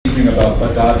listening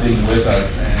about God being with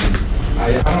us, and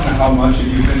I don't know how much of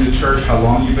you've been to church, how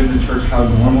long you've been to church, how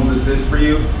normal this is for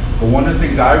you, but one of the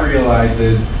things I realize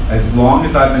is as long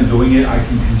as I've been doing it, I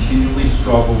can continually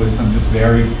struggle with some just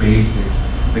very basics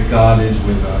that God is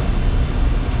with us.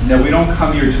 Now, we don't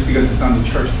come here just because it's on the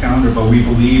church calendar, but we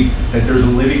believe that there's a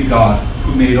living God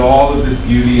who made all of this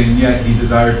beauty, and yet he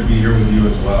desires to be here with you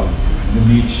as well, and to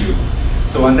meet you.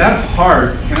 So on that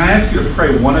heart, can I ask you to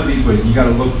pray one of these ways? You got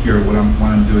to look here what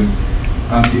I'm doing.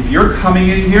 If you're coming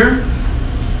in here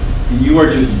and you are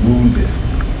just wounded,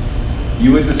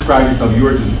 you would describe yourself, you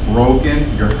are just broken,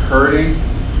 you're hurting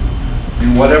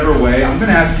in whatever way, I'm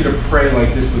going to ask you to pray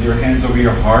like this with your hands over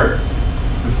your heart,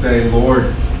 to say, Lord,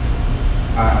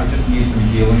 I just need some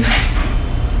healing.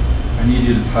 I need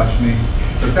you to touch me.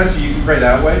 So if that's you can pray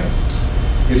that way.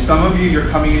 If some of you, you're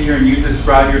coming in here and you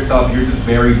describe yourself, you're just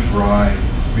very dry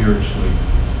spiritually.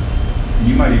 And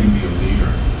you might even be a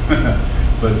leader.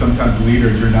 But sometimes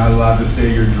leaders, you're not allowed to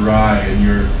say you're dry,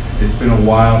 and it's been a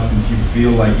while since you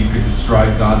feel like you could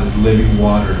describe God as living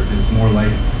waters. It's more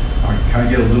like, can I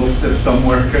get a little sip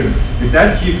somewhere? Because if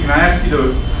that's you, can I ask you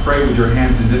to pray with your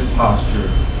hands in this posture?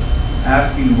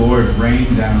 Asking, Lord,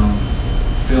 rain down.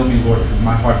 Fill me, Lord, because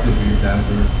my heart feels like a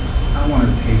desert. I want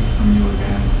to taste from you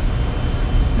again.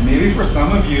 And maybe for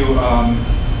some of you,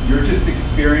 you're just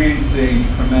experiencing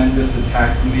tremendous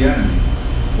attack from the enemy,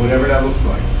 whatever that looks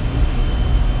like.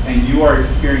 And you are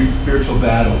experiencing spiritual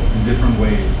battle in different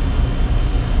ways.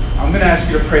 I'm going to ask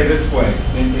you to pray this way,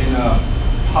 in a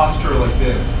posture like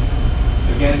this,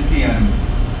 against the enemy,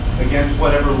 against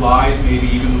whatever lies maybe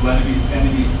even the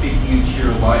enemy speaking into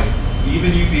your life.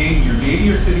 Even you being here, maybe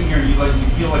you're sitting here and you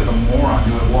feel like a moron.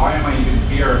 You're like, why am I even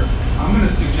here? I'm going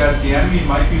to suggest the enemy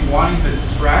might be wanting to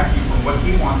distract you from what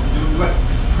he wants to do.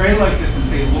 Pray like this and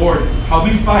say, Lord, help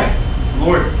me fight.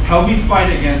 Lord, help me fight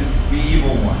against the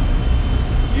evil one.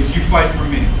 Because you fight for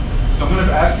me. So I'm going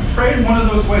to ask you, pray in one of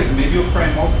those ways, and maybe you'll pray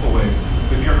in multiple ways.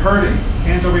 If you're hurting,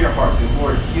 hands over your heart. Say,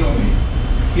 Lord, heal me.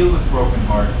 Heal this broken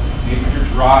heart. Maybe if you're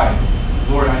dry,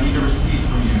 Lord, I need to receive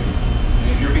from you. And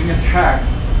if you're being attacked,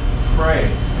 pray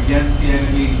against the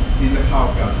enemy in the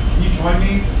power of God. So can you join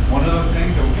me? One of those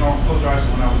things that we can all close our eyes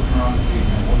when I look around and see,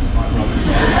 man, what's my brother's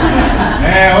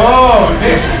man,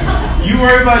 you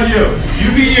worry about you.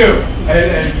 You be you.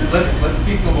 And let's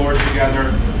seek the Lord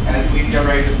together as we get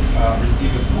ready to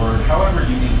receive his word. However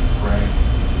you need to pray,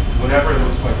 whatever it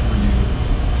looks like for you.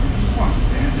 You just want to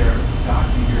stand there,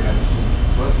 docking your head.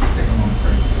 So let's just take a moment to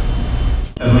pray.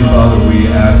 Heavenly Father, we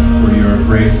ask for your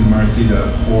grace and mercy to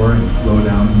pour and flow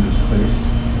down in this place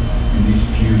in these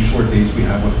few short days we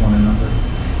have with one another.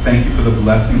 Thank you for the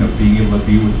blessing of being able to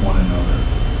be with one another,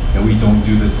 that we don't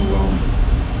do this alone.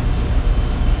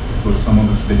 Lord, some of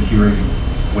us have been hearing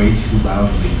way too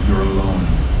loudly, you're alone.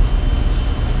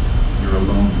 You're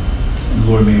alone. And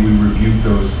Lord, may we rebuke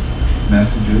those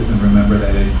messages and remember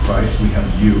that in Christ we have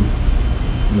you.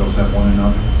 We also have one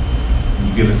another.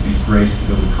 You give us these grace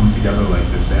to be able to come together like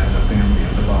this as a family,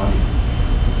 as a body.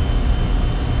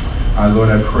 Lord,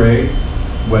 I pray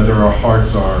whether our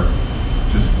hearts are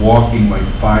just walking like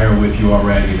fire with you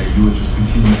already, that you would just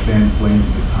continue to fan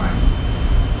flames this time.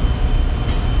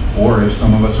 Or if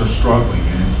some of us are struggling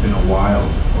and it's been a while,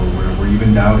 or we're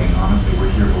even doubting, honestly, we're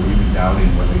here, but we're even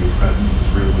doubting whether your presence is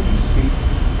real, would you speak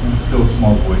in a still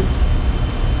small voice?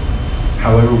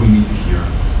 However we need to hear.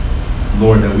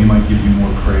 Lord, that we might give you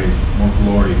more praise, more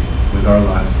glory with our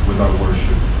lives, with our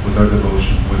worship, with our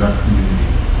devotion, with our community.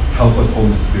 Help us,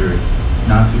 Holy Spirit,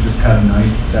 not to just have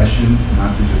nice sessions,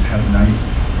 not to just have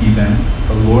nice events,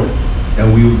 but Lord, that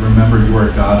we would remember you are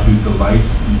a God who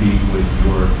delights in being with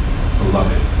your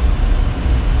beloved.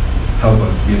 Help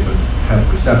us to have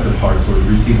receptive hearts, Lord,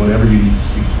 receive whatever you need to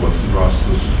speak to us to draw us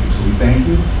closer to you. So we thank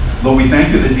you. Lord, we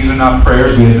thank you that these are not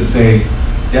prayers we have to say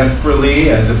desperately,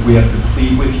 as if we have to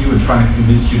plead with you and trying to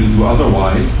convince you to do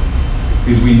otherwise.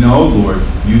 Because we know, Lord,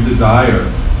 you desire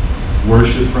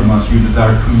worship from us. You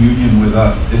desire communion with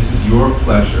us. This is your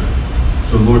pleasure.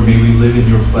 So, Lord, may we live in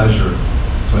your pleasure.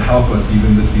 So help us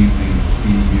even this evening to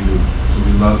see you. So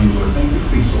we love you, Lord. Thank you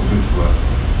for being so good to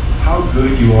us. How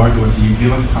good you are to us. You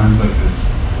give us times like this.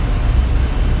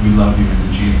 We love you, and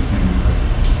in Jesus' name we pray.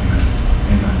 Amen.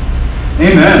 Amen.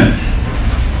 Amen.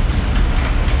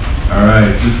 All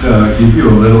right, just to give you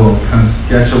a little kind of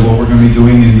sketch of what we're going to be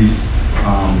doing in these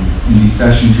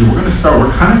sessions here. We're going to start,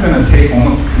 we're kind of going to take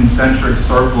almost a concentric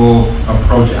circle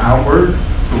approach outward.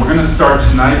 So we're going to start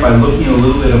tonight by looking at a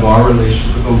little bit of our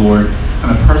relationship with the Lord,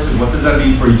 kind of person, what does that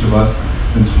mean for each of us?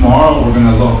 And tomorrow we're going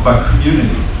to look about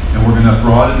community, and we're going to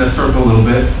broaden the circle a little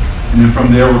bit. And then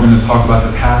from there we're going to talk about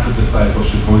the path of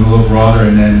discipleship, going a little broader,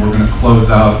 and then we're going to close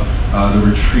out the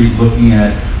retreat looking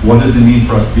at what does it mean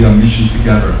for us to be on mission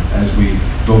together as we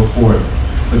go forth.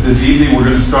 But this evening we're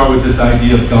going to start with this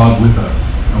idea of God with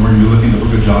us. And we're going to be looking at the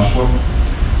book of Joshua.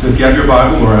 So if you have your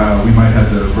Bible, or we might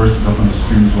have the verses up on the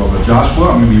screen as well. But Joshua,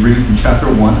 I'm going to be reading from chapter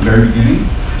 1, the very beginning,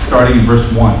 starting in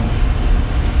verse 1.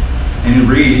 And it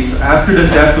reads, "After the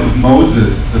death of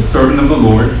Moses, the servant of the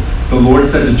Lord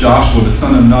said to Joshua, the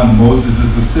son of Nun,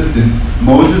 Moses' assistant,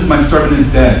 'Moses, my servant, is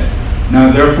dead. Now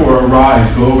therefore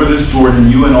arise, go over this Jordan,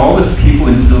 you and all this people,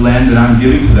 into the land that I am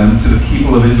giving to them, to the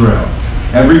people of Israel.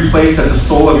 Every place that the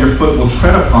sole of your foot will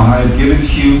tread upon, I have given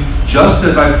to you, just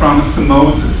as I promised to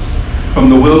Moses. From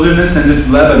the wilderness and this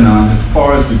Lebanon, as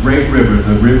far as the great river,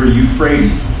 the river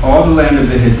Euphrates, all the land of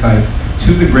the Hittites,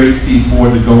 to the great sea,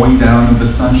 toward the going down of the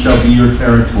sun shall be your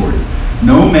territory.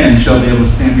 No man shall be able to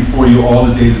stand before you all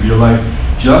the days of your life.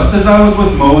 Just as I was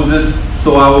with Moses,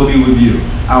 so I will be with you.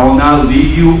 I will not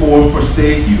leave you or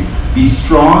forsake you. Be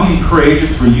strong and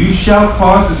courageous, for you shall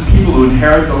cause this people to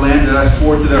inherit the land that I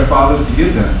swore to their fathers to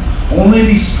give them. Only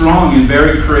be strong and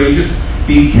very courageous,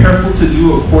 being careful to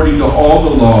do according to all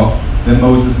the law that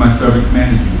Moses my servant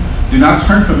commanded you. Do not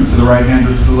turn from it to the right hand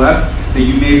or to the left, that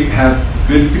you may have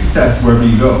good success wherever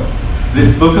you go.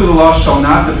 This book of the law shall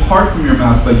not depart from your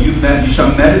mouth, but you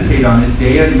shall meditate on it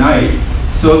day and night,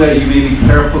 so that you may be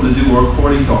careful to do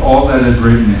according to all that is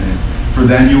written in it. For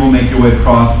then you will make your way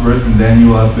prosperous, and then you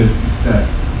will have good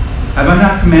success. Have I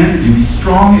not commanded you? Be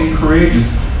strong and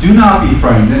courageous. Do not be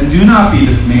frightened, and do not be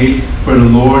dismayed, for the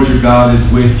Lord your God is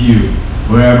with you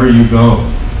wherever you go."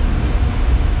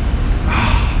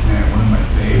 Man, one of my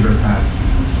favorite passages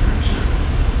in Scripture.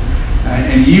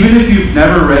 And even if you've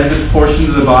never read this portion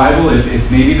of the Bible,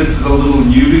 if maybe this is a little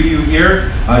new to you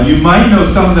here, you might know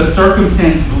some of the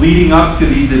circumstances leading up to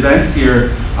these events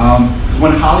here. Because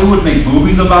when Hollywood make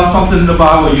movies about something in the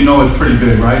Bible, you know it's pretty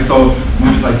big, right? So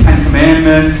movies like Ten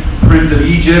Commandments, Prince of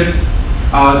Egypt,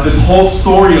 this whole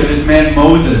story of this man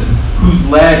Moses, who's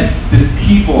led this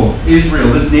people,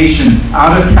 Israel, this nation,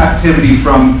 out of captivity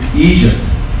from Egypt.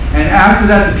 And after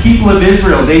that, the people of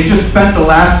Israel, they just spent the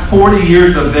last 40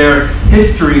 years of their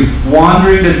history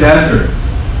wandering the desert.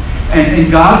 And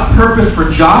God's purpose for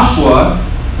Joshua,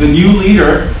 the new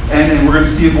leader, and we're going to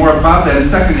see more about that in a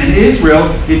second, and Israel,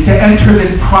 is to enter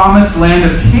this promised land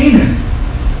of Canaan.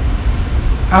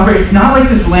 However, it's not like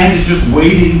this land is just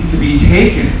waiting to be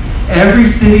taken. Every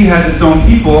city has its own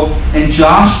people, and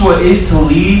Joshua is to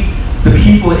lead the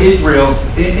people of Israel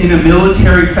in a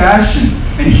military fashion.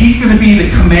 And he's going to be the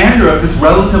commander of this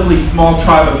relatively small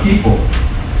tribe of people.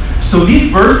 So these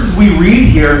verses we read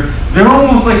here, they're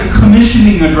almost like a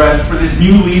commissioning address for this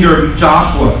new leader,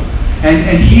 Joshua. And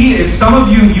if some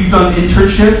of you've done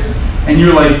internships, and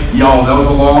you're like, yo, that was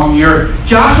a long year.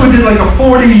 Joshua did like a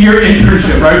 40-year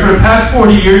internship, right? For the past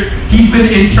 40 years, he's been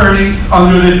interning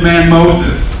under this man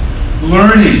Moses,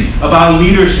 learning about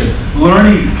leadership,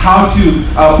 learning how to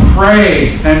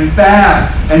pray and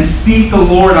fast and seek the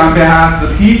Lord on behalf of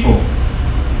the people.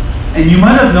 And you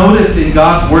might have noticed in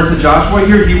God's words to Joshua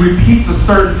here, he repeats a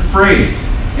certain phrase.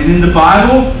 And in the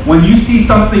Bible, when you see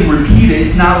something repeated,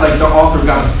 it's not like the author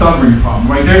got a stuttering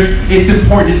problem, right? It's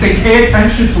important. It's like, pay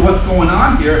attention to what's going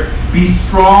on here. Be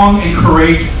strong and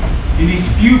courageous. In these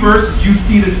few verses, you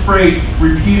see this phrase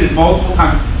repeated multiple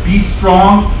times. Be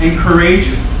strong and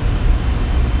courageous.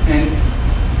 And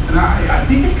I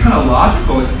think it's kind of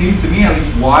logical. It seems to me, at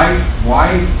least, why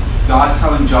is God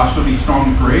telling Joshua to be strong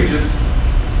and courageous?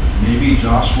 Maybe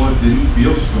Joshua didn't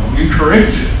feel strong and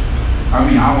courageous. I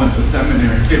mean, I went to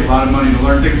seminary and paid a lot of money to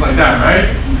learn things like that,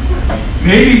 right?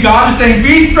 Maybe God is saying,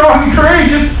 be strong and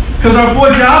courageous, because our boy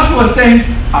Joshua is saying,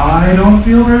 I don't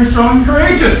feel very strong and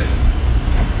courageous.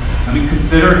 I mean,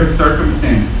 consider his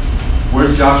circumstances.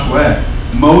 Where's Joshua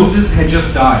at? Moses had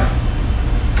just died.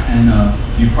 And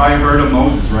you probably heard of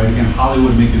Moses, right? Again,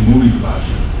 Hollywood making movies about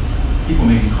you. People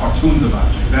making cartoons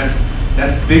about you.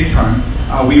 That's big time.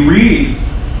 We read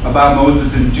about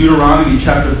Moses in Deuteronomy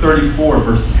chapter 34,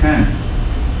 verse 10.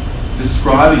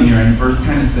 Describing here, in verse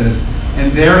 10 it says,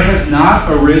 "And there has not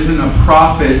arisen a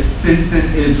prophet since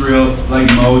in Israel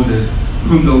like Moses,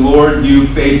 whom the Lord knew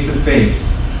face to face.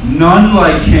 None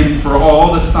like him for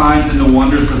all the signs and the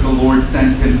wonders that the Lord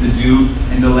sent him to do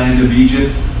in the land of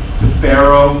Egypt, to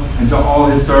Pharaoh and to all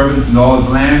his servants and all his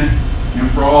land, and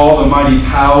for all the mighty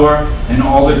power and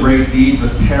all the great deeds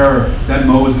of terror that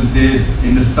Moses did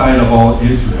in the sight of all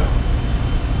Israel."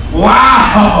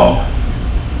 Wow!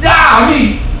 Yeah, I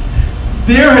mean,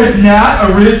 there has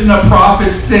not arisen a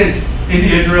prophet since in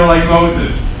Israel like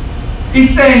Moses.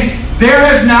 He's saying there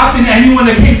has not been anyone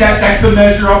that could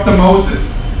measure up to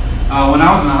Moses. When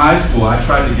I was in high school, I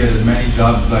tried to get as many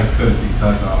jobs as I could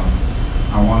because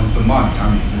I wanted some money. I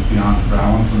mean, just be honest, right? I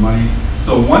wanted some money.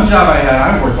 So one job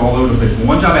I worked all over the place. But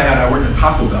one job I worked at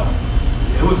Taco Bell.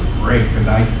 It was great because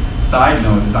side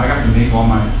note is I got to make all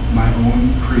my own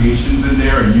creations in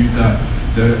there and use the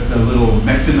little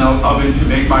Mexican oven to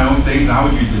make my own things. And I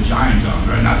would use the giant oven,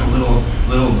 right? Not the little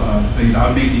things. I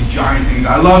would make these giant things.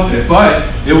 I loved it, but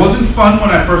it wasn't fun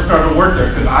when I first started to work there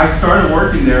because I started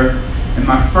working there, and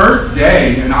my first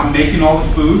day, and I'm making all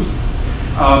the foods.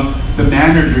 The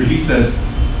manager, he says,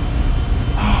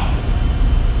 "Oh,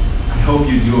 I hope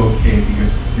you do okay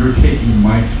because you're taking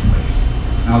Mike's place."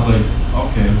 And I was like,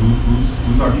 "Okay,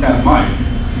 who's our cat Mike?"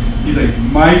 He's like,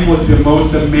 "Mike was the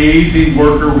most amazing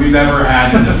worker we've ever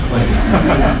had in this place.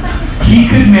 He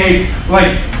could make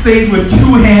like things with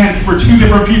two hands for two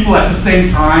different people at the same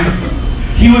time.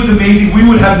 He was amazing. We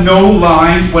would have no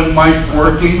lines when Mike's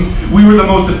working. We were the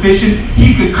most efficient.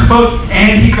 He could cook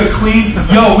and he could clean.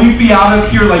 Yo, we'd be out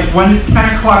of here like when it's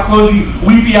 10 o'clock closing,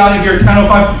 we'd be out of here at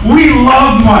 10:05. We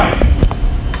love Mike."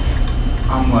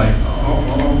 I'm like,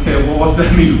 "Oh, okay, well, what's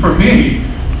that mean for me?"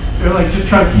 They're like, "Just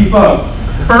try to keep up."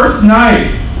 First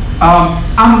night,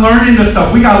 I'm learning this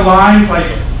stuff. We got lines like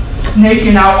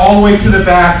snaking out all the way to the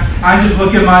back. I just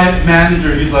look at my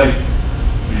manager. He's like,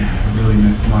 "Man, I really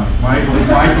miss Mike. Mike was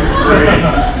great."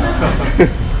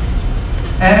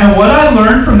 and what I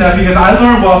learned from that, because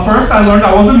first I learned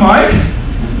I wasn't Mike,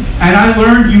 and I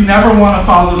learned you never want to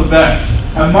follow the best.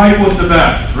 And Mike was the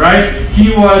best, right? He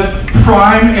was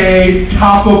prime A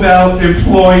Taco Bell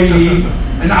employee,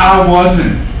 and I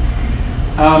wasn't.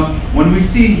 When we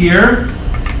see here,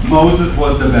 Moses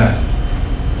was the best.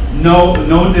 No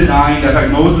denying that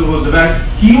fact. Moses was the best.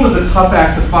 He was a tough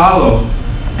act to follow.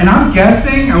 And I'm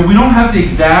guessing, and we don't have the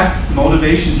exact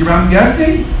motivations here, but I'm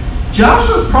guessing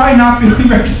Joshua's probably not feeling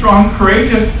very strong,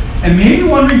 courageous, and maybe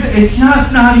one reason is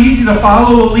it's not easy to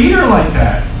follow a leader like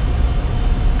that.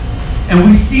 And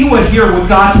we see what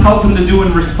God tells him to do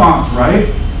in response, right?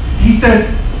 He says,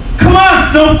 "Come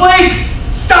on, snowflake!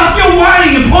 Stop your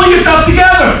whining and pull yourself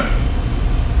together."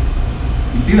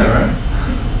 You see that, right?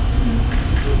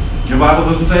 Your Bible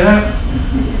doesn't say that?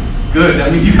 Good,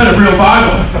 that means you got a real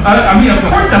Bible. I mean, of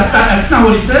course, that's not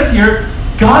what he says here.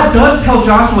 God does tell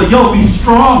Joshua, yo, be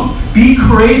strong, be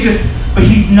courageous, but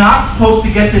he's not supposed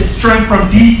to get this strength from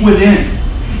deep within.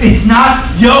 It's not,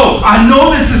 yo, I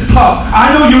know this is tough.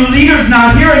 I know your leader's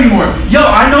not here anymore. Yo,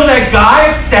 I know that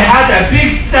guy that had that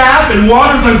big staff and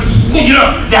water's like,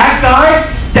 that guy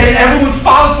that everyone's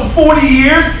followed for 40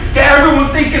 years, that everyone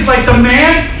thinks is like the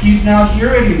man, he's not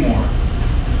here anymore.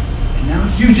 And now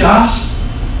it's you, Josh.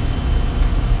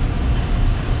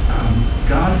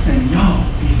 God's saying, yo,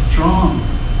 be strong,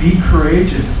 be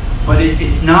courageous. But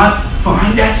it's not,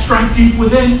 find that strength deep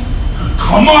within.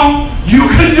 Come on, you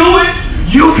can do it.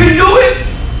 You can do it.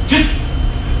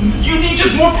 You need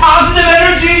just more positive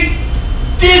energy.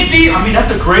 Dig deep. I mean,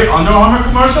 that's a great Under Armour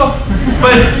commercial,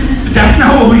 but that's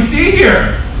not what we see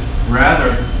here.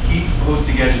 Rather, he's supposed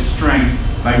to get his strength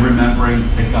by remembering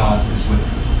that God is with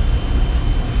him.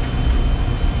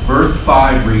 Verse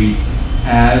 5 reads,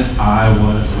 "As I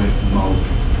was with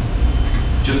Moses."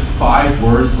 Just 5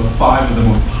 words, but 5 of the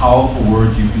most powerful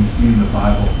words you can see in the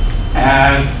Bible.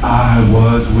 As I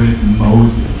was with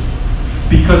Moses.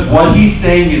 Because what he's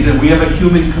saying is that we have a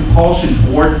human compulsion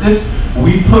towards this.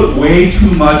 We put way too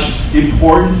much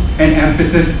importance and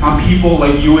emphasis on people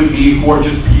like you and me who are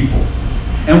just people.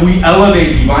 And we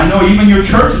elevate people. I know even your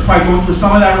church is probably going through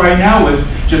some of that right now with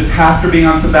just pastor being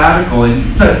on sabbatical. And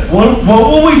it's like, what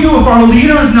will we do if our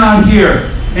leader is not here?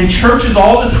 And churches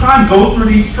all the time go through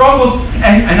these struggles.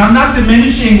 And I'm not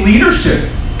diminishing leadership.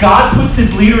 God puts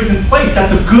his leaders in place.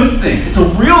 That's a good thing. It's a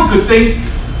real good thing.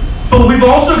 But we've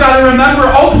also got to remember,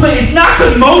 ultimately, it's not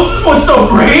because Moses was so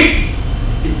great.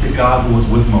 It's the God who was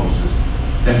with Moses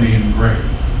that made him great.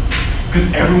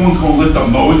 Because everyone's going to lift up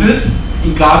Moses.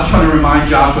 And God's trying to remind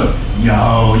Joshua,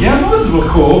 Moses was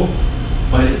cool.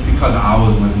 But it's because I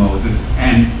was with Moses.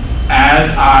 And as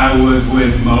I was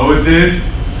with Moses,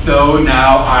 so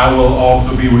now I will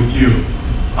also be with you.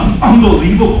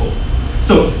 Unbelievable.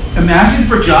 So imagine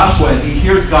for Joshua as he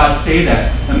hears God say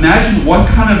that, imagine what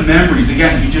kind of memories,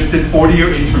 again, he just did 40-year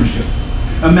internship.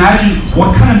 Imagine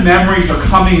what kind of memories are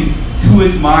coming to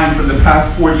his mind from the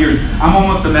past 4 years. I'm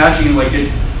almost imagining like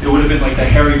it would have been like the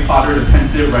Harry Potter, the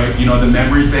pensive, right? You know, the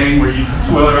memory thing where you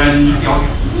twirl around and you see all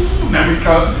these memories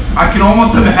come. I can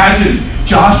almost imagine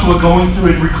Joshua going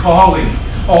through and recalling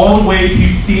all the ways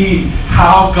he's seen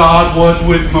how God was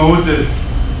with Moses.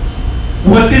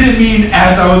 What did it mean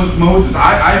as I was with Moses?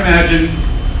 I imagine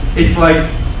it's like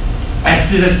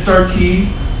Exodus 13.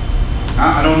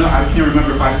 I don't know. I can't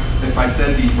remember if I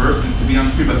said these verses to be on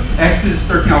screen, but Exodus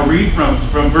 13. I'll read from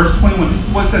verse 21. This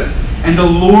is what it says. And the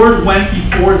Lord went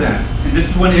before them. And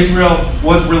this is when Israel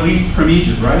was released from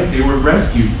Egypt, right? They were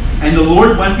rescued. And the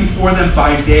Lord went before them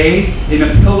by day in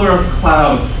a pillar of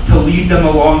cloud to lead them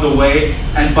along the way,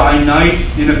 and by night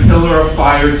in a pillar of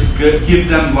fire to give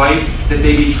them light, that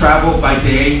they may travel by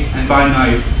day and by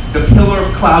night. The pillar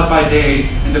of cloud by day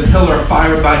and the pillar of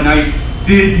fire by night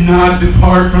did not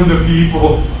depart from the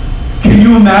people. Can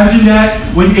you imagine that?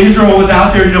 When Israel was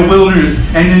out there in the wilderness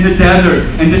and in the desert,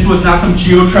 and this was not some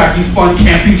geo-tracking fun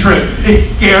camping trip. It's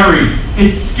scary.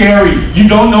 It's scary. You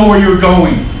don't know where you're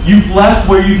going. You've left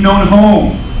where you've known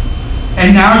home.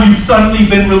 And now you've suddenly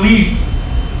been released.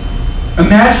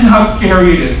 Imagine how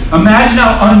scary it is. Imagine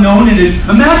how unknown it is.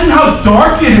 Imagine how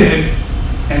dark it is.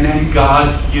 And then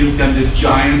God gives them this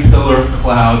giant pillar of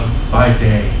cloud by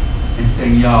day and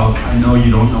saying, yo, I know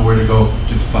you don't know where to go.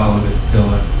 Just follow this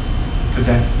pillar. Because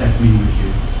that's me with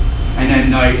you. And at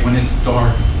night, when it's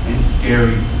dark and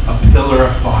scary, a pillar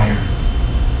of fire.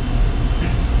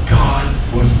 God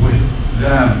was with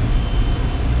them,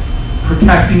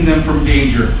 protecting them from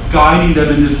danger, guiding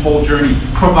them in this whole journey,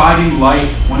 providing light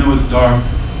when it was dark.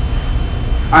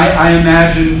 I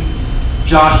imagine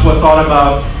Joshua thought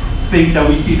about things that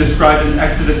we see described in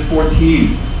Exodus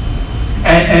 14.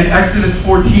 And Exodus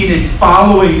 14 is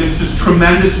following this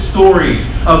tremendous story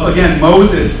of, again,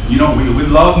 Moses. You know, we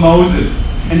love Moses.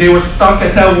 And they were stuck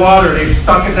at that water. They were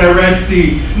stuck at that Red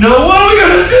Sea. No, what are we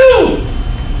going to do?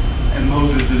 And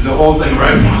Moses does the whole thing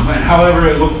right now. And however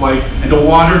it looked like. And the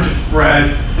water just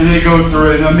spreads. And they go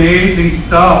through it. And amazing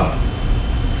stuff.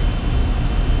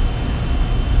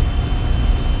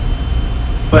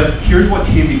 But here's what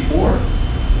came before.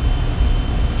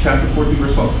 Chapter 14,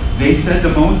 verse 12. They said to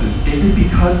Moses, is it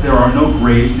because there are no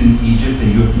graves in Egypt that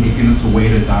you have taken us away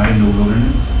to die in the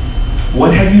wilderness?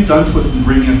 What have you done to us in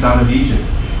bringing us out of Egypt?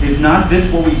 Is not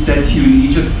this what we said to you in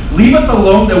Egypt? Leave us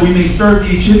alone that we may serve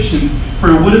the Egyptians,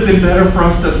 for it would have been better for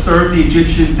us to serve the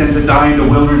Egyptians than to die in the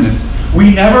wilderness.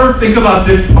 We never think about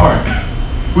this part.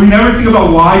 We never think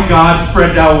about why God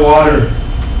spread that water.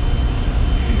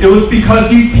 It was because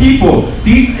these people,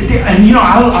 and you know,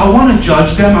 I want to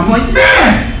judge them. I'm like,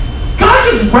 man,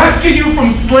 God just rescued you from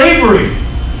slavery.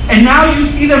 And now you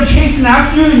see them chasing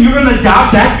after you and you're going to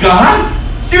adopt that God?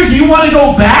 Seriously, you want to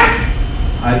go back?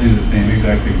 I do the same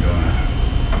exact thing, don't I?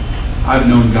 I've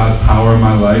known God's power in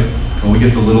my life. When it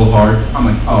gets a little hard, I'm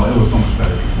like, oh, it was so much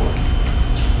better before.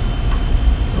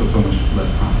 It was so much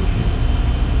less complicated.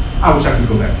 I wish I could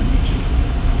go back to Egypt.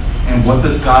 And what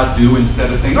does God do instead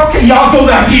of saying, okay, y'all go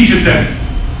back to Egypt then.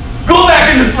 Go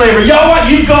back into slavery. Y'all want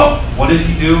you go. What does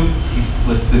he do? He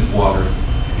splits this water.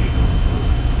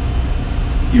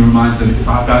 He reminds them, if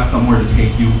I've got somewhere to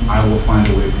take you, I will find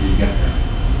a way for you to get there.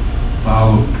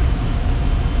 Follow me.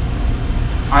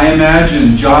 I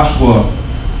imagine Joshua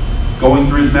going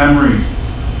through his memories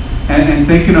and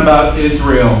thinking about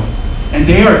Israel. And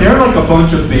they're like a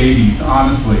bunch of babies,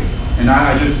 honestly. And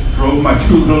I just drove my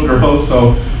 2 little girls,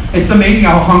 so it's amazing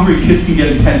how hungry kids can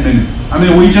get in 10 minutes. I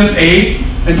mean, we just ate,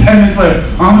 and 10 minutes later,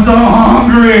 I'm so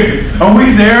hungry. Are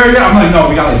we there yet? I'm like, no,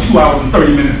 we got like 2 hours and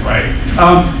 30 minutes, right?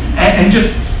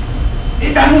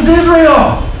 That was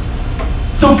Israel.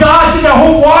 So God did that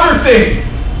whole water thing.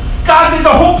 God did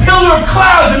the whole pillar of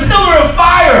clouds and pillar of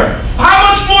fire.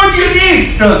 How much more do you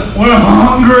need? Like, we're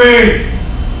hungry.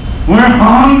 We're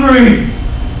hungry.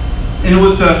 And it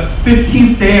was the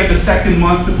 15th day of the 2nd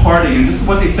month departing. And this is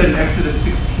what they said in Exodus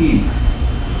 16.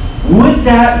 Would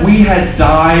that we had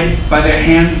died by the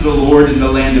hand of the Lord in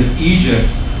the land of Egypt,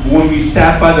 when we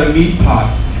sat by the meat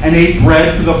pots and ate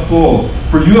bread to the full.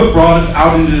 For you have brought us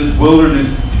out into this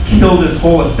wilderness to kill this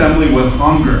whole assembly with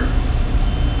hunger.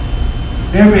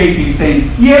 They're basically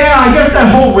saying, yeah, I guess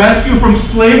that whole rescue from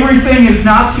slavery thing is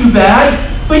not too bad.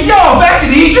 But yo, back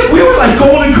in Egypt, we were like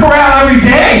Golden Corral every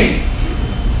day.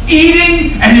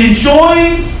 Eating and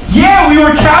enjoying. Yeah, we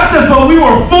were captive, but we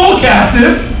were full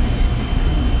captives.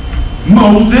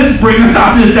 Moses bringing us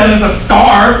out to the desert to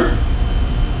starve.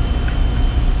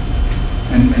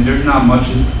 And there's not much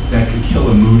that can kill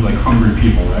a mood like hungry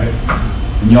people, right?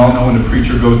 And y'all know when the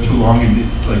preacher goes too long and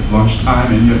it's like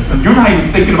lunchtime and you're not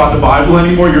even thinking about the Bible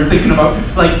anymore. You're thinking about,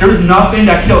 like, there's nothing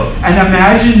that kills. And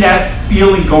imagine that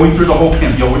feeling going through the whole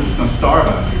camp. Yo, we're just going to starve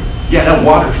out here. Yeah, that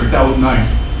water trick, that was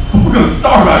nice. We're going to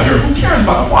starve out here. Who cares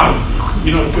about the water?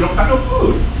 You know, if we don't have no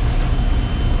food.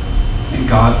 And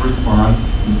God's response,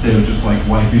 instead of just like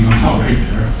wiping them out right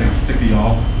there, saying, I'm sick of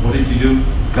y'all, what does he do?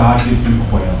 God gives them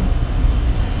quail.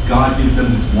 God gives them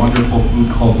this wonderful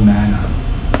food called manna.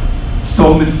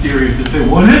 So mysterious. They say,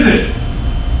 what is it?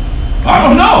 I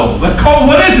don't know. Let's call it,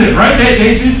 what is it, right?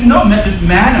 They didn't know. This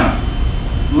manna.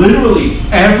 Literally,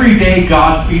 every day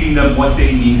God feeding them what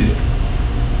they needed.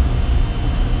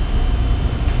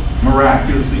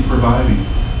 miraculously providing.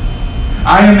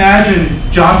 I imagine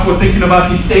Joshua thinking about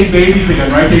these same babies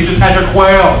again, right? They just had their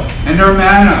quail and their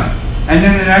manna. And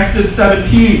then in Exodus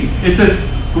 17, it says,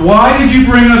 why did you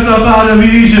bring us up out of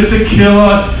Egypt to kill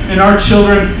us and our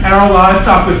children and our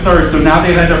livestock with thirst? So now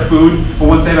they've had their food, but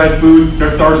once they've had food,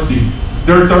 they're thirsty.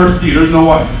 They're thirsty. There's no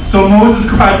water. So Moses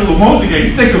cried to the Lord. Moses getting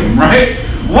sick of them, right?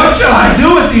 What shall I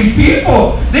do with these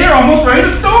people? They are almost ready to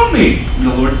stone me.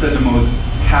 And the Lord said to Moses,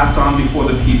 pass on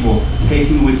before the people,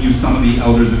 taking with you some of the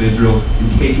elders of Israel,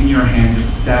 and taking in your hand the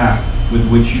staff with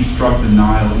which you struck the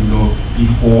Nile, and go,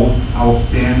 behold, I will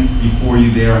stand before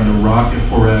you there on the rock at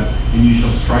Horeb, and you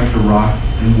shall strike the rock,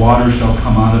 and water shall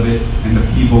come out of it, and the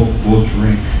people will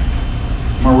drink.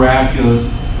 Miraculous.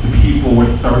 The people were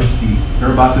thirsty.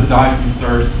 They're about to die from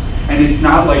thirst. And it's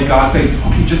not like God saying,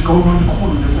 okay, just go around the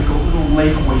corner. There's like a little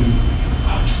lake waiting for you.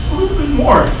 Oh, just a little bit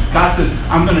more. God says,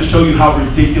 I'm going to show you how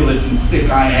ridiculous and sick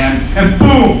I am. And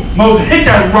boom, Moses hit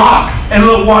that rock, and a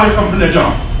little water comes from the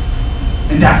jump.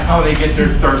 And that's how they get their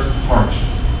thirst parched.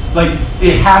 Like,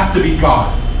 it has to be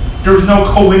God. There's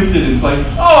no coincidence. Like,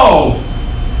 oh,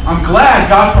 I'm glad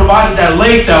God provided that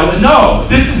lake. No,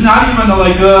 this is not even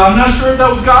like, I'm not sure if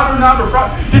that was God or not.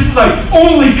 This is like,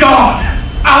 only God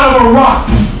out of a rock.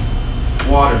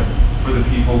 Water for the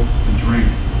people to drink.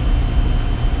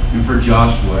 And for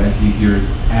Joshua, as he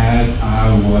hears, as I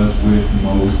was with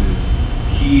Moses,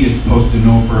 he is supposed to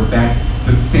know for a fact,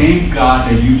 the same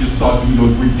God that you just saw do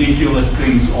those ridiculous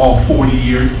things all 40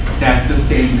 years, that's the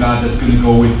same God that's going to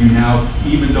go with you now,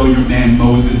 even though your man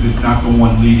Moses is not the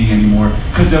one leading anymore.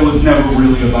 Because it was never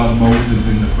really about Moses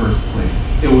in the first place.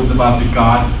 It was about the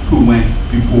God who went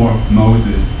before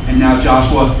Moses. And now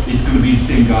Joshua, it's going to be the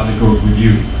same God that goes with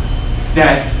you.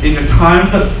 That in the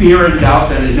times of fear and doubt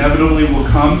that inevitably will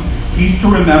come, he's to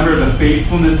remember the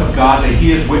faithfulness of God that he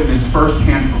has witnessed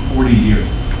firsthand for 40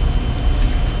 years.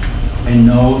 And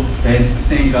know that it's the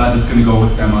same God that's going to go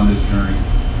with them on this journey.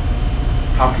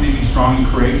 How can he be strong and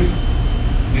courageous?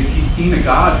 Because he's seen a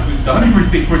God who's done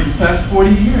everything for these past 40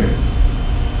 years.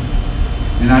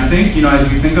 And I think, as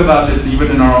we think about this even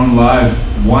in our own lives,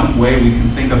 one way we can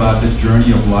think about this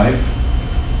journey of life,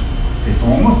 it's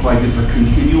almost like it's a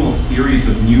continual series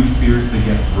of new fears to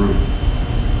get through.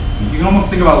 You can almost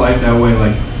think about life that way.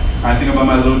 Like, I think about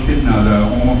my little kids now,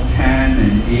 they're almost 10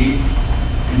 and 8.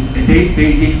 And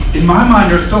they, in my mind,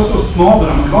 they're still so small, but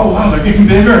I'm like, oh wow, they're getting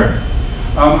bigger.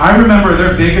 I remember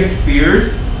their biggest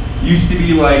fears used to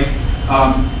be like,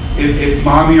 if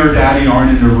mommy or daddy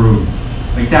aren't in the room.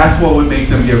 Like, that's what would make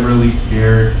them get really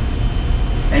scared.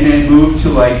 And then move to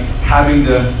like having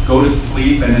to go to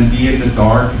sleep and then be in the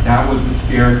dark. That was the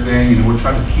scared thing. And we're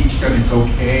trying to teach them it's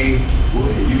okay.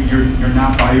 You're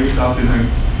not by yourself.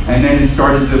 And then it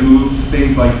started to move to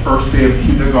things like first day of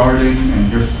kindergarten,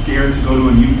 and they're scared to go to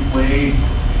a new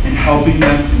place, and helping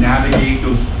them to navigate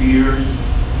those fears.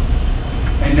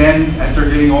 And then as they're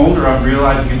getting older, I'm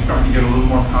realizing it's starting to get a little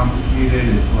more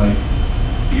complicated. It's like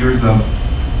fears of,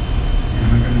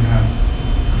 am I going to have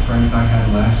the friends I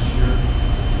had last year?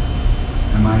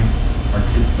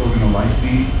 Are kids still going to like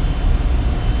me?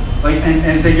 Like, and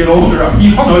as they get older,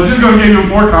 you all know it's just going to get even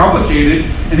more complicated,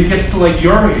 and it gets to like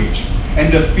your age.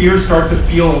 And the fears start to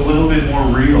feel a little bit more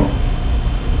real.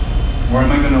 Where am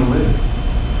I going to live?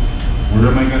 Where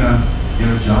am I going to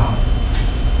get a job?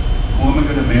 Who am I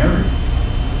going to marry?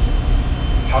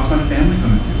 How's my family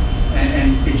going to do?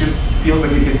 And it just feels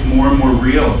like it gets more and more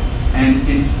real. And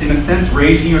it's, in a sense,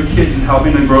 raising your kids and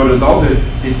helping them grow to adulthood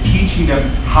is teaching them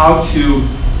how to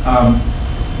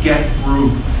get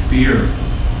through fear.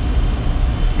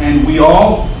 And we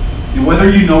all, whether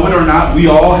you know it or not, we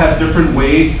all have different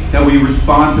ways that we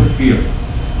respond to fear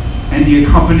and the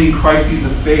accompanying crises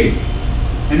of faith.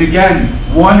 And again,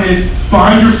 one is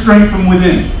find your strength from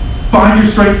within. Find your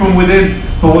strength from within.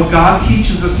 But what God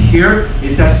teaches us here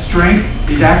is that strength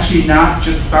is actually not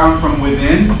just found from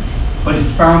within, but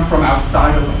it's found from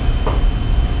outside of us.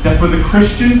 That for the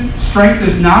Christian, strength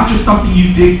is not just something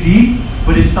you dig deep,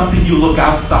 but it's something you look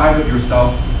outside of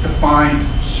yourself to find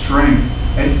strength.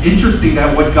 And it's interesting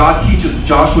that what God teaches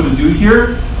Joshua to do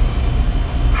here,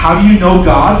 how do you know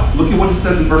God? Look at what it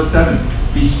says in verse 7.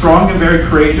 Be strong and very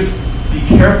courageous. Be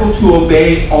careful to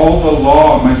obey all the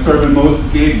law my servant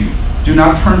Moses gave you. Do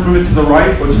not turn from it to the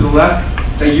right or to the left,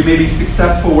 that you may be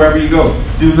successful wherever you go.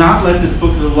 Do not let this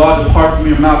book of the law depart from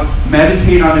your mouth.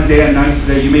 Meditate on it day and night,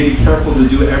 so that you may be careful to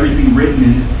do everything written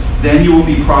in it. Then you will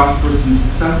be prosperous and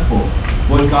successful.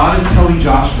 What God is telling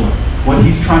Joshua, what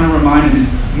he's trying to remind him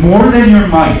is, more than your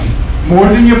might, more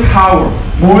than your power,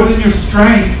 more than your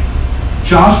strength,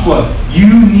 Joshua, you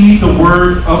need the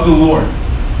word of the Lord.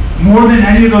 More than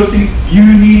any of those things, you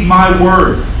need my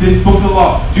word, this book of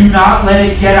law. Do not let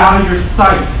it get out of your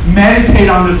sight. Meditate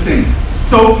on this thing.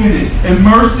 Soak in it.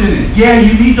 Immerse in it. Yeah,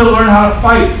 you need to learn how to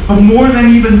fight. But more than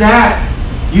even that,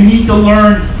 you need to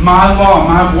learn my law,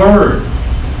 my word.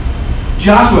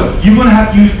 Joshua, you're going to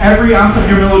have to use every ounce of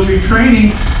your military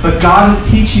training, but God is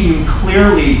teaching him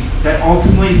clearly that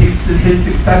ultimately his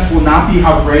success will not be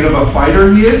how great of a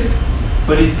fighter he is,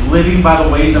 but it's living by the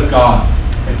ways of God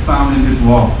as found in his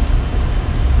law.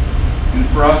 And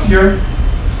for us here,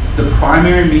 the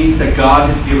primary means that God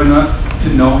has given us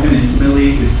to know him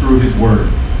intimately is through his word.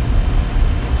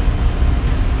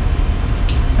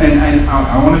 And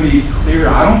I want to be clear.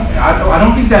 I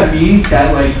don't think that means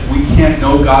that like we can't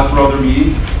know God through other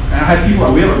means. And I had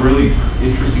people. We have a really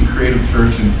interesting, creative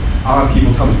church, and I'll have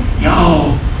people tell me,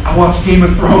 "Yo, I watched Game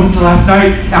of Thrones last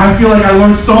night, and I feel like I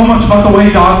learned so much about the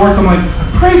way God works." I'm like,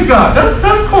 "Praise God,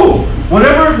 that's cool.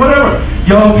 Whatever.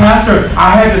 Yo, Pastor,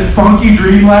 I had this funky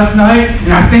dream last night,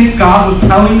 and I think God was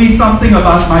telling me something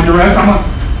about my direction." I'm like,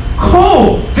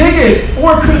 cool, dig it.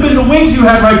 Or it could have been the wings you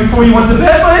had right before you went to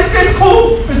bed, but it's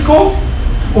cool. It's cool.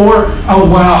 Or, oh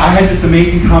wow, I had this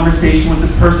amazing conversation with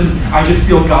this person. I just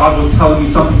feel God was telling me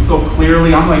something so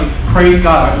clearly. I'm like, praise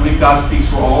God. I believe God speaks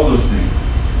through all those things.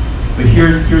 But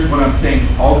here's what I'm saying.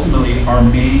 Ultimately, our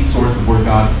main source of where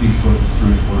God speaks to us is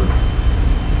through his word.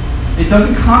 It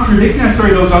doesn't contradict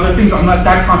necessarily those other things unless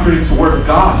that contradicts the word of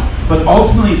God. But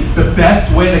ultimately, the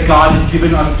best way that God has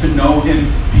given us to know him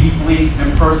deeply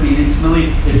and personally and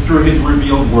intimately is through his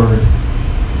revealed word.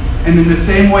 And in the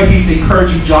same way he's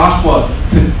encouraging Joshua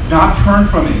to not turn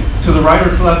from it to the right or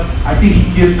to the left, I think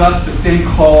he gives us the same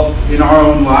call in our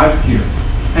own lives here.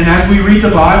 And as we read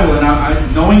the Bible,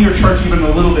 and knowing your church even a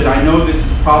little bit, I know this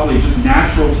is probably just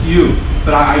natural to you,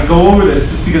 but I go over this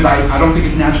just because I don't think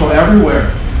it's natural everywhere.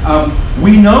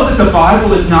 We know that the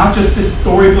Bible is not just this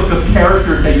storybook of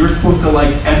characters that you're supposed to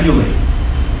like emulate.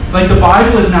 Like the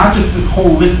Bible is not just this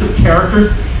whole list of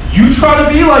characters. You try to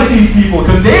be like these people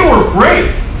because they were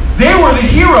great. They were the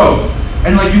heroes.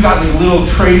 And like you got like little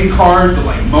trading cards of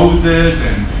like Moses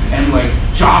and like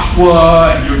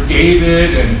Joshua and you're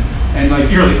David and like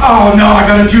you're like, oh no, I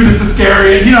got a Judas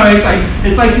Iscariot. You know,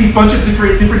 it's like these bunch of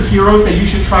different heroes that you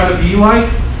should try to be like.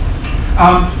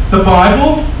 The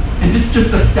Bible, and this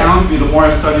just astounds me the more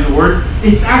I study the Word,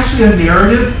 it's actually a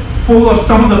narrative full of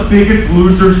some of the biggest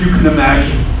losers you can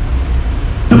imagine.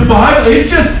 The Bible is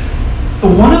just,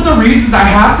 one of the reasons I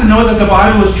have to know that the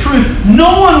Bible is true is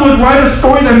no one would write a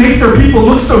story that makes their people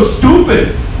look so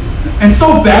stupid and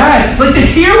so bad. Like the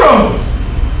heroes.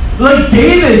 Like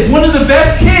David, one of the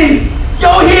best kings.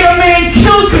 Yo, he had a man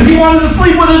killed because he wanted to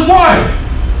sleep with his wife.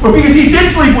 Or because he did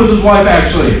sleep with his wife,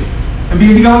 actually. And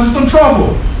because he got into some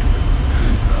trouble.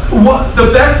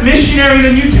 The best missionary in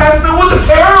the New Testament was a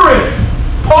terrorist.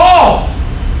 Paul.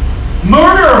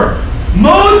 Murderer.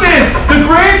 Moses. The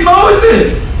great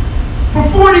Moses. For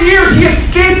 40 years, he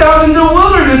escaped out in the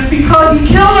wilderness because he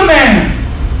killed a man.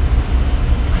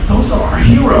 Those are our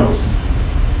heroes.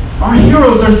 Our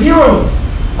heroes are zeros.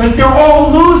 Like they're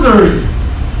all losers.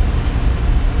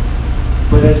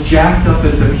 But as jacked up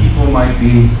as the people might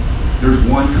be, there's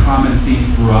one common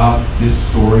theme throughout this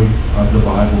story of the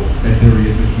Bible, that there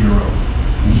is a hero.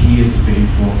 And he is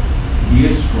faithful. He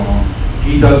is strong.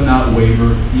 He does not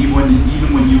waver,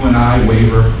 even when you and I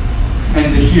waver.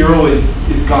 And the hero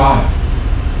is God.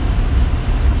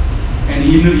 And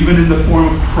even in the form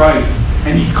of Christ.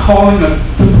 And he's calling us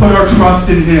to put our trust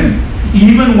in him.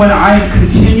 Even when I am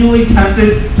continually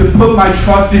tempted to put my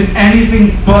trust in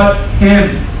anything but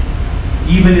him.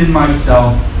 Even in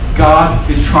myself. God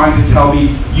is trying to tell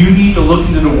me, you need to look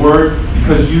into the Word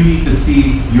because you need to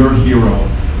see your hero.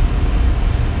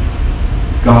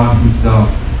 God himself.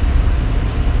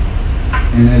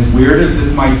 And as weird as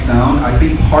this might sound, I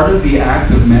think part of the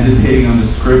act of meditating on the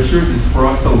Scriptures is for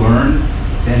us to learn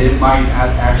that it might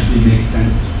actually make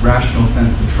sense, rational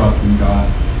sense to trust in God.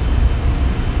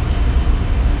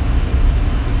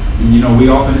 And you know, we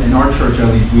often, in our church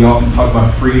at least, we often talk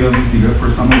about freedom. Because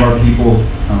for some of our people,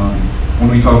 when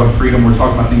we talk about freedom, we're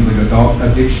talking about things like adult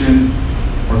addictions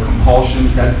or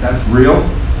compulsions. That's real.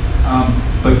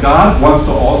 But God wants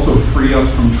to also free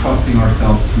us from trusting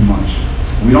ourselves too much.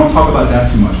 We don't talk about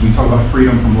that too much. We talk about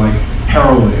freedom from like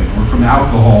heroin or from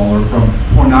alcohol or from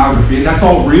pornography. And that's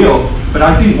all real. But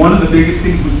I think one of the biggest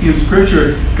things we see in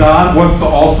Scripture, God wants to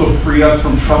also free us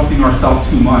from trusting ourselves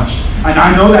too much. And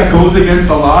I know that goes against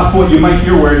a lot of what you might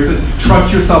hear where it says,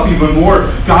 trust yourself even more.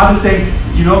 God is saying,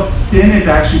 you know, sin is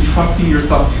actually trusting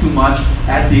yourself too much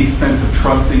at the expense of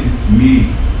trusting me.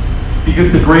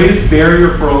 Because the greatest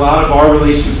barrier for a lot of our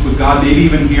relationships with God, maybe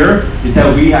even here, is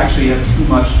that we actually have too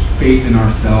much faith in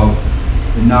ourselves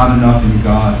and not enough in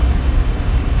God.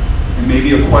 And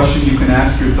maybe a question you can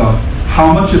ask yourself,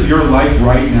 how much of your life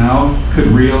right now could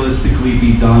realistically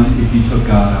be done if you took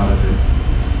God out of it?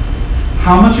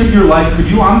 How much of your life could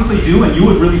you honestly do and you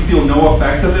would really feel no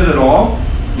effect of it at all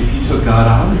if you took God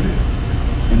out of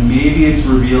it? And maybe it's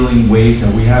revealing ways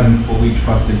that we haven't fully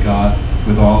trusted God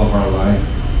with all of our life.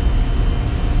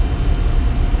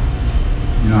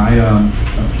 You know,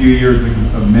 a few years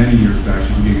ago, many years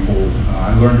back, I'm getting old,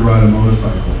 I learned to ride a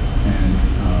motorcycle. And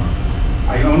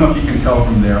I don't know if you can tell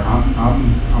from there,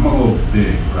 I'm a little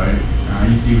big, right? I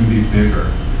used to even be bigger.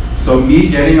 So me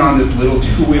getting on this little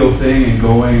two-wheel thing and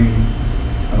going,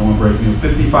 I don't want to break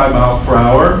 55 miles per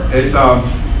hour, it's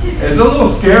a little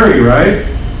scary, right?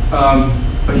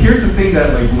 But here's the thing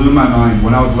that like blew my mind.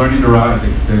 When I was learning to ride,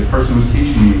 the person who was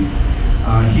teaching me,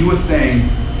 he was saying,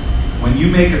 when you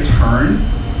make a turn,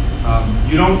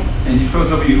 you don't, and for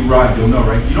those of you who ride, you'll know,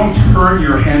 right? You don't turn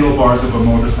your handlebars of a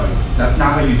motorcycle. That's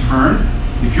not how you turn.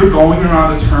 If you're going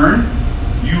around a turn,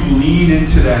 you lean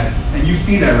into that. And you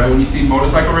see that, right? When you see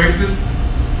motorcycle races,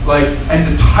 like, and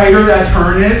the tighter that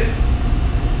turn is,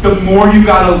 the more you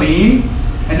gotta lean,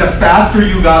 and the faster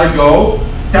you gotta go.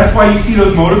 That's why you see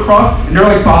those motocross, and their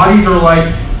like bodies are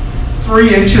like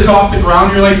 3 inches off the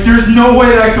ground. You're like, there's no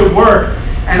way that could work.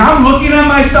 And I'm looking at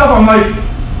myself, I'm like,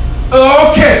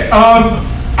 okay,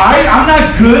 I'm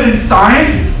not good in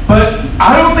science, but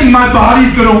I don't think my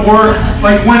body's gonna work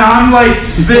like when I'm like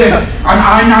this on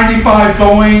I-95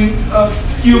 going a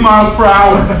few miles per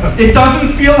hour. It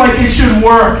doesn't feel like it should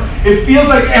work. It feels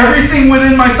like everything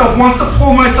within myself wants to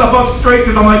pull myself up straight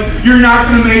because I'm like, you're not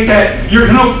gonna make that. You're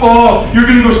gonna fall. You're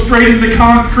gonna go straight into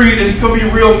concrete and it's gonna be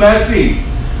real messy.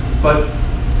 But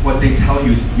what they tell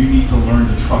you is you need to learn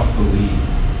to trust the lead.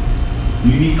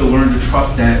 You need to learn to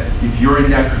trust that if you're in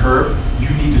that curve, you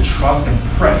need to trust and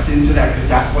press into that because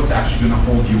that's what's actually going to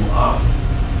hold you up.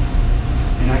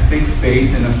 And I think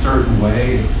faith in a certain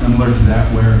way is similar to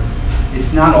that where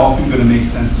it's not often going to make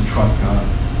sense to trust God.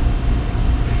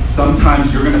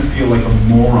 Sometimes you're going to feel like a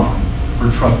moron for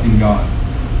trusting God.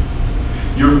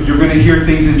 You're going to hear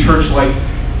things in church like,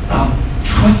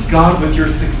 trust God with your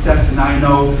success. And I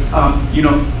know,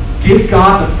 give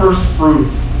God the first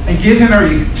fruits. And give him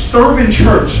everything. Serve in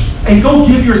church. And go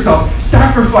give yourself.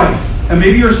 Sacrifice. And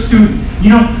maybe you're a student.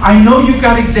 I know you've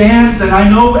got exams and I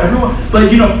know everyone,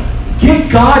 but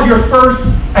give God your first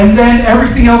and then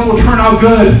everything else will turn out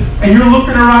good. And you're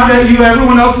looking around at you,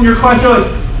 everyone else in your class, you're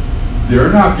like,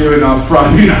 they're not giving up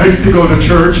Friday nights to go to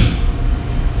church.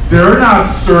 They're not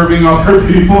serving other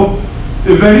people.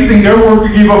 If anything, they're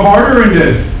working even harder in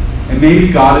this. And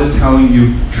maybe God is telling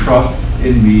you, trust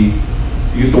in me.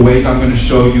 Because the ways I'm going to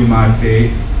show you my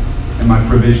faith and my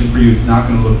provision for you, it's not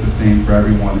going to look the same for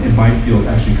everyone. It might feel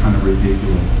actually kind of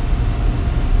ridiculous.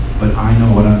 But I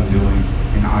know what I'm doing,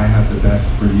 and I have the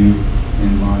best for you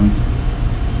in mind.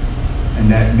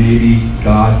 And that maybe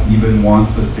God even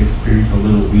wants us to experience a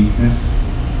little weakness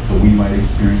so we might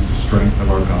experience the strength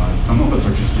of our God. Some of us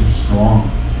are just too strong.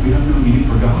 We have no need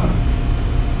for God.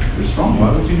 You're strong.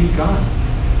 Why would you need God?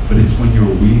 But it's when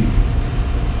you're weak,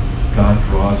 God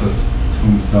draws us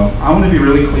himself. I want to be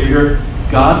really clear here.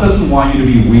 God doesn't want you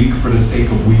to be weak for the sake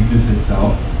of weakness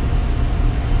itself.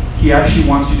 He actually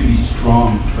wants you to be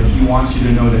strong, but he wants you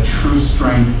to know that true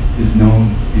strength is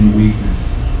known in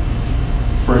weakness.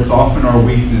 For it's often our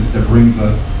weakness that brings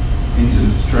us into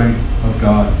the strength of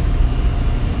God.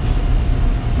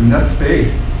 And that's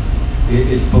faith.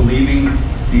 It's believing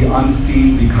the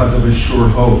unseen because of a sure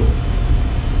hope.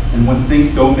 And when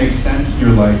things don't make sense in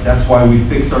your life, that's why we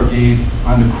fix our gaze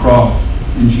on the cross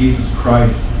in Jesus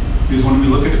Christ. Because when we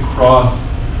look at the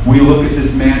cross, we look at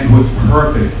this man who was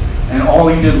perfect, and all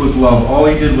he did was love, all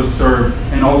he did was serve,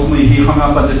 and ultimately he hung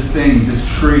up on this thing, this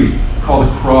tree called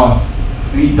a cross,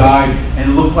 and he died,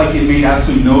 and it looked like it made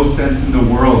absolutely no sense in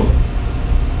the world.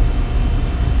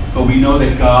 But we know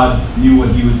that God knew what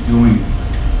he was doing.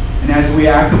 And as we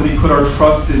actively put our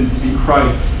trust in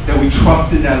Christ, that we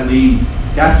trust in that lean,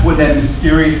 that's when that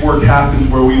mysterious work happens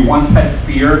where we once had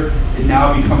fear, it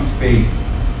now becomes faith.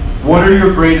 What are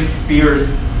your greatest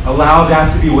fears? Allow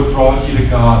that to be what draws you to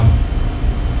God.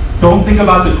 Don't think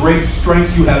about the great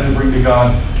strengths you have to bring to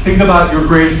God. Think about your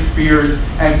greatest fears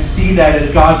and see that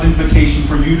as God's invitation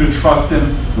for you to trust him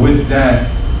with that.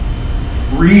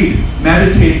 Read,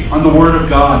 meditate on the Word of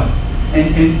God.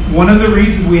 And one of the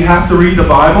reasons we have to read the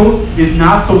Bible is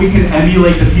not so we can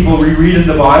emulate the people we read in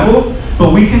the Bible,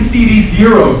 but we can see these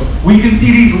zeros. We can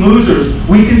see these losers.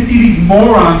 We can see these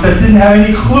morons that didn't have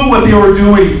any clue what they were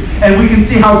doing. And we can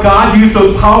see how God used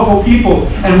those powerful people.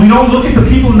 And we don't look at the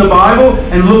people in the Bible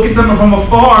and look at them from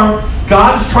afar.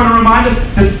 God is trying to remind us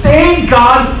the same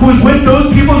God who is with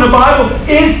those people in the Bible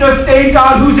is the same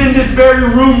God who's in this very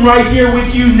room right here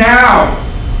with you now.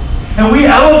 And we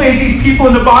elevate these people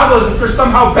in the Bible as if they're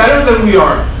somehow better than we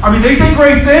are. I mean, they did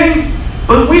great things,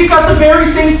 but we've got the very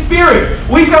same Spirit.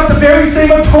 We've got the very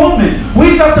same atonement.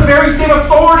 We've got the very same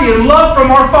authority and love from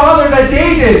our Father that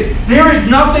they did. There is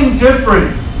nothing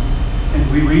different.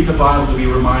 And we read the Bible to be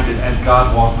reminded, as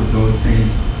God walked with those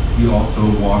saints, He also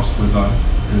walks with us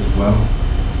as well.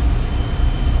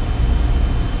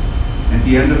 At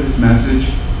the end of this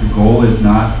message, the goal is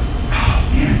not, oh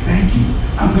man, thank you.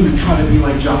 I'm going to try to be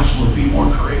like Joshua, be more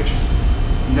courageous.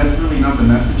 And that's really not the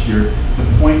message here.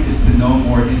 The point is to know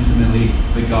more intimately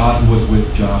the God who was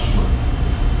with Joshua.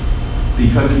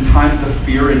 Because in times of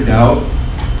fear and doubt,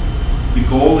 the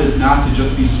goal is not to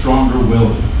just be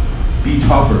stronger-willed, be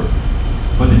tougher,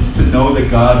 but it's to know the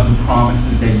God who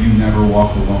promises that you never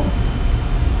walk alone.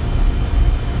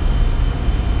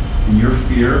 And your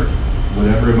fear,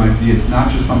 whatever it might be, it's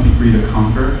not just something for you to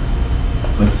conquer,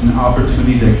 but it's an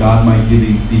opportunity that God might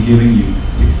be giving you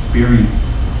to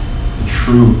experience the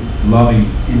true, loving,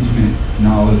 intimate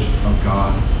knowledge of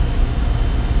God.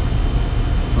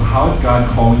 So how is God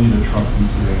calling you to trust Him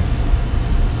today?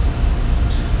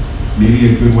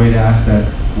 Maybe a good way to ask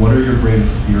that, what are your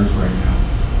greatest fears right now?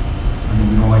 I mean,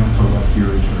 we don't like to talk about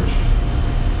fear in church.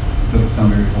 It doesn't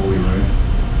sound very holy, right?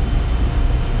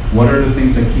 What are the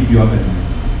things that keep you up at night?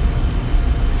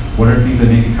 What are the things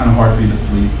that make it kind of hard for you to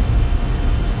sleep?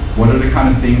 What are the kind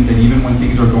of things that even when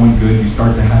things are going good, you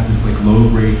start to have this like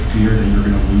low-grade fear that you're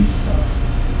going to lose stuff?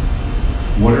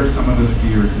 What are some of the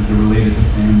fears? Is it related to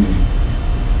family?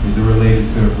 Is it related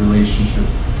to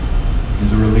relationships?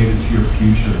 Is it related to your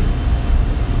future?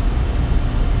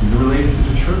 Is it related to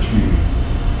the church maybe?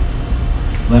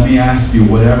 Let me ask you,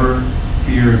 whatever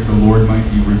fears the Lord might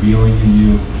be revealing in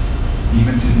you,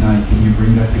 even tonight, can you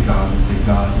bring that to God and say,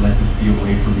 God, let this be a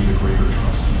way for me to greater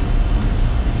trust you in this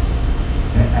place.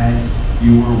 That as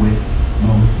you were with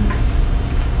Moses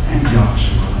and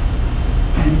Joshua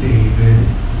and David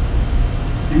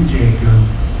and Jacob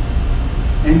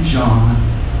and John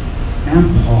and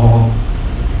Paul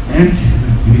and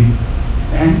Timothy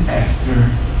and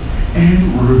Esther and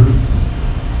Ruth,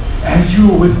 as you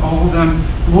were with all of them,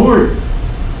 Lord,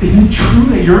 is it true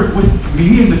that you're with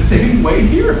me in the same way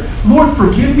here? Lord,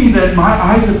 forgive me that my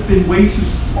eyes have been way too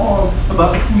small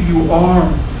about who you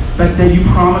are. That you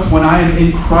promise when I am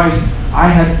in Christ, I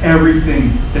have everything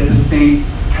that the saints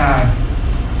have,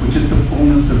 which is the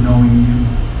fullness of knowing you.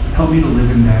 Help me to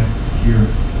live in that here.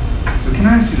 So can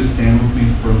I ask you to stand with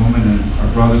me for a moment, and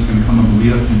our brother's going to come and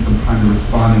lead us in some time to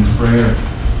respond in prayer.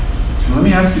 So let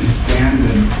me ask you to stand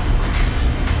and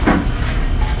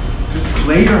just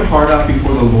lay your heart out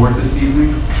before the Lord this evening.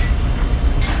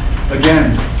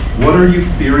 Again, what are you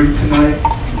fearing tonight?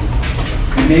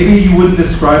 And maybe you wouldn't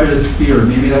describe it as fear.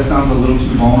 Maybe that sounds a little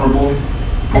too vulnerable.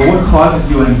 But what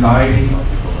causes you anxiety?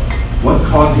 What's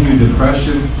causing you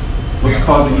depression? What's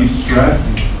causing you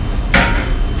stress?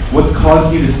 What's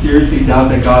causing you to seriously doubt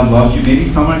that God loves you? Maybe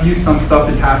some of you, some stuff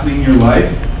is happening in your life,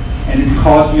 and it's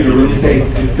causing you to really say,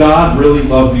 if God really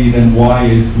loved me, then why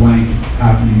is blank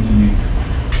happening to me?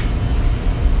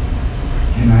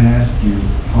 Can I ask you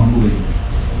humbly,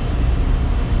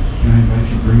 can I invite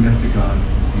you to bring that to God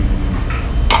this evening?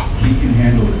 He can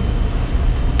handle it.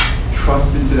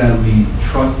 Trust into that lead.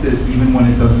 Trust it even when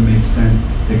it doesn't make sense,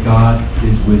 that God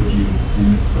is with you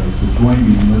in this place. So join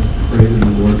me and let's pray to the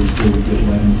Lord before we get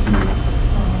led into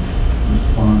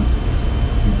response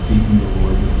and seeking the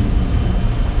Lord this evening.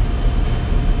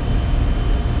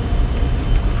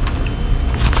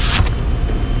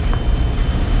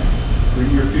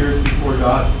 Bring your fears before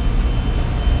God.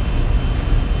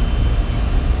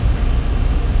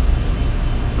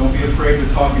 Don't be afraid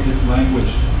to talk in this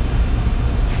language.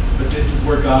 But this is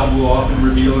where God will often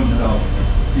reveal Himself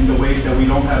in the ways that we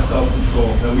don't have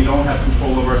self-control, that we don't have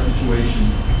control of our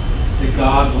situations. That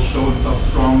God will show Himself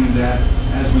strong in that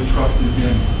as we trust in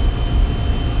Him.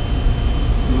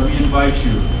 So let me invite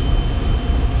you.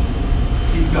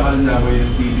 Seek God in that way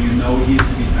this evening and know He is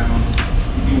to be found.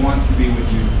 He wants to be with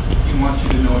you. He wants you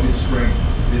to know His strength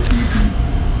this evening.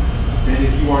 That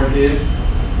if you are His,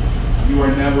 you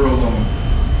are never alone.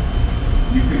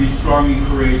 You can be strong and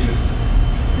courageous.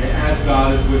 And as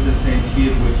God is with the saints, He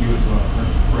is with you as well.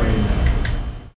 Let's pray now.